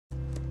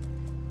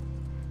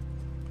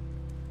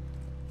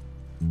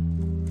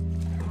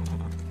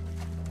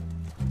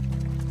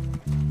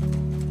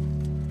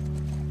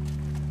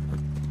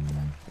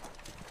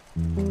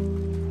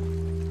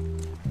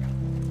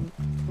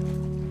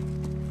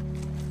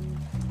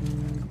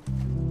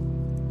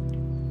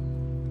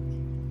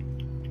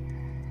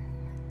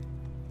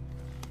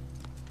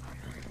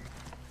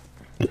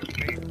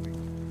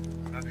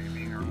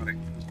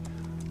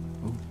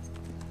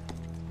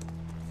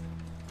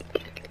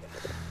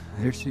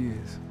There she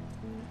is.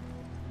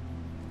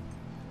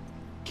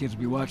 Kids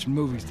will be watching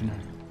movies tonight.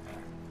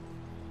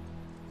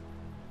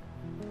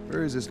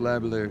 Where is this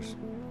lab of theirs?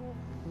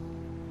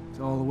 It's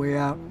all the way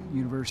out,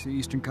 University of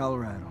Eastern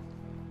Colorado.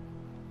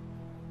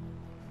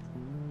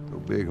 Go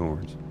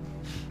Bighorns.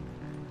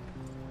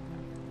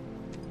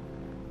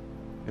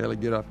 Ellie,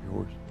 get off your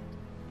horse.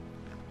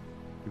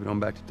 Give it on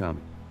back to Tommy.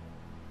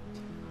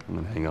 I'm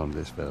gonna hang on to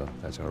this fella,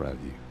 if that's all right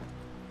with you.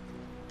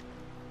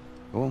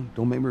 Go on,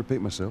 don't make me repeat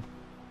myself.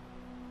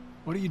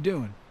 What are you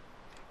doing?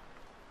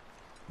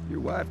 Your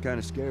wife kind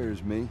of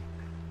scares me.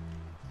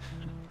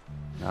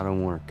 I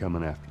don't want her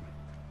coming after me.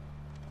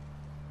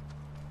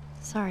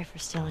 Sorry for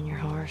stealing your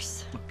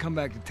horse. Well, come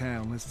back to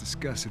town. Let's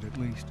discuss it at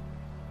least.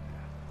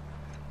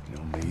 You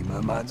know me,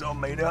 my mind's all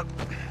made up.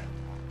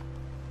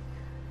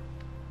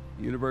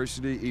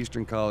 University,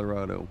 Eastern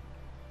Colorado.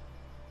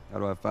 How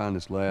do I find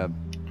this lab?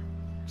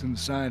 It's in the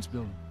science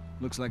building.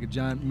 Looks like a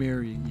giant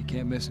mirror. You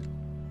can't miss it.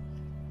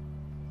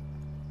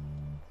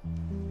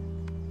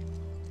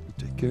 You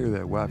take care of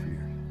that wife of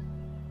yours.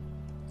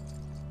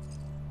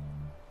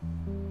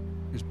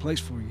 There's a place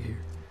for you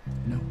here.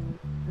 No.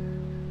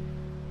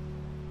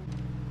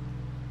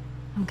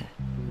 I'm good.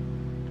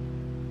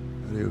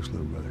 Adios,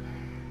 little brother.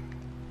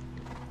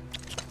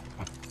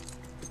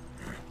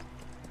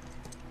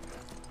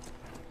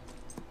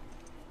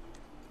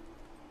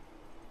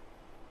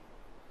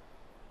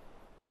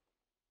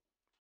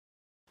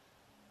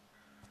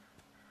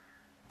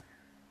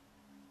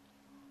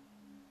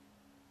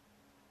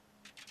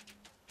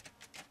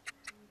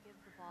 Give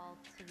the ball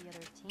to the other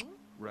team?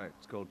 Right,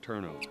 it's called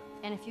turnover.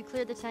 And if you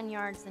clear the 10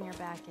 yards, then you're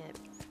back at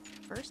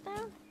first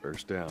down?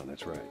 First down,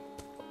 that's right.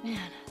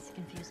 Man, it's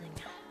confusing.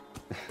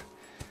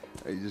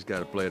 You just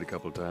gotta play it a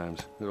couple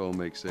times. It all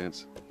makes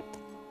sense.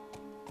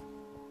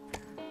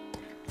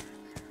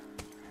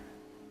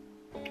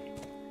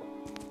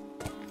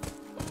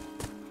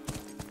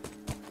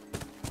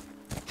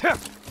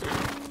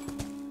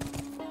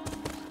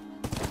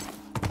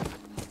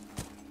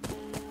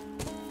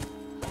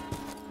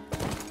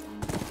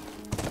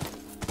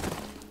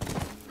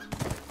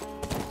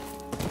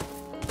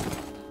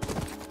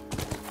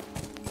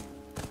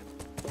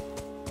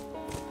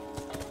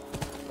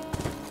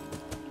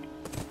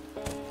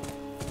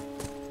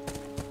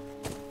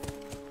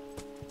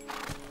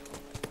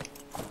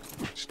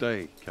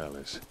 Stay,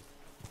 Callus.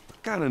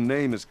 What kind of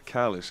name is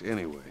Callus,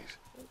 anyways?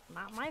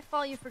 Not my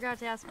fault you forgot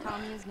to ask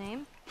Tommy his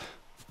name.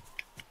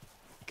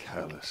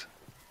 Callus.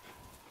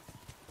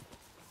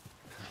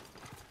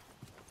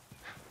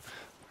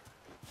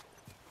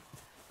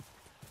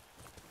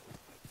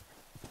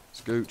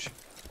 Scooch.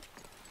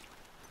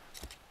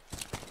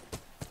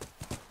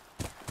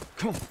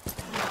 Come on.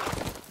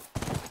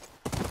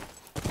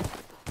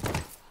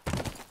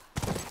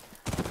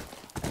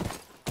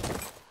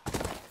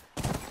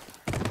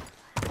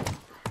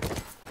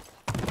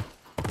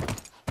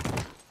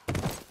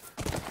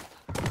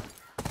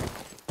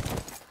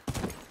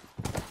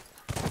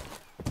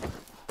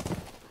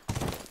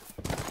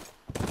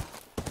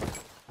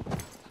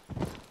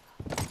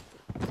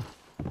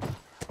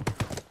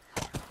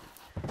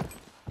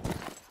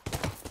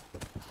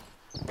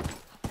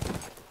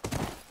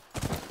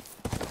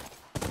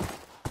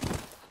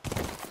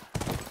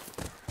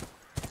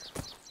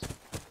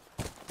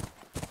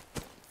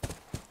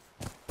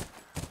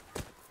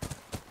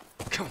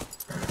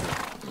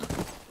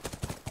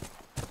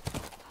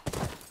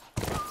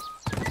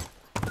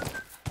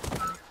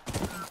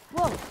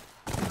 Whoa!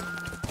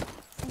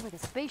 Seems like a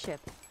spaceship.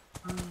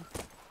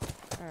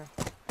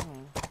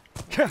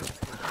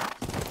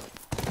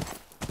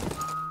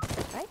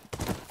 Right?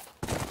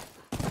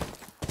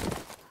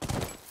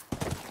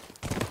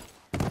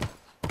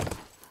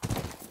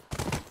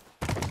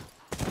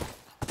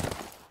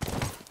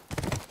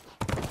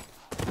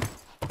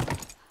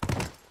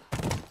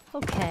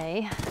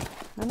 Okay.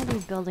 None of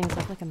these buildings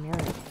look like a mirror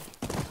to me.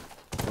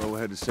 Well, we'll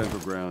head to Central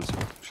Grounds.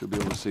 Should be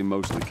able to see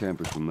most of the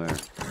campus from there.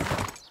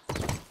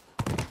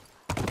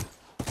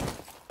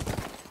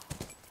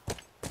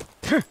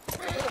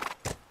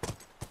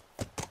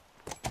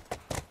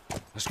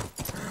 Let's go.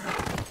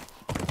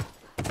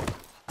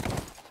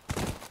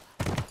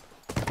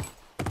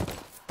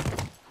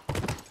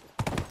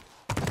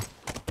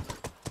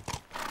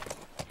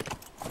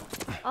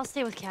 I'll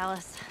stay with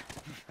Callus.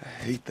 I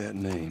hate that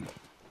name.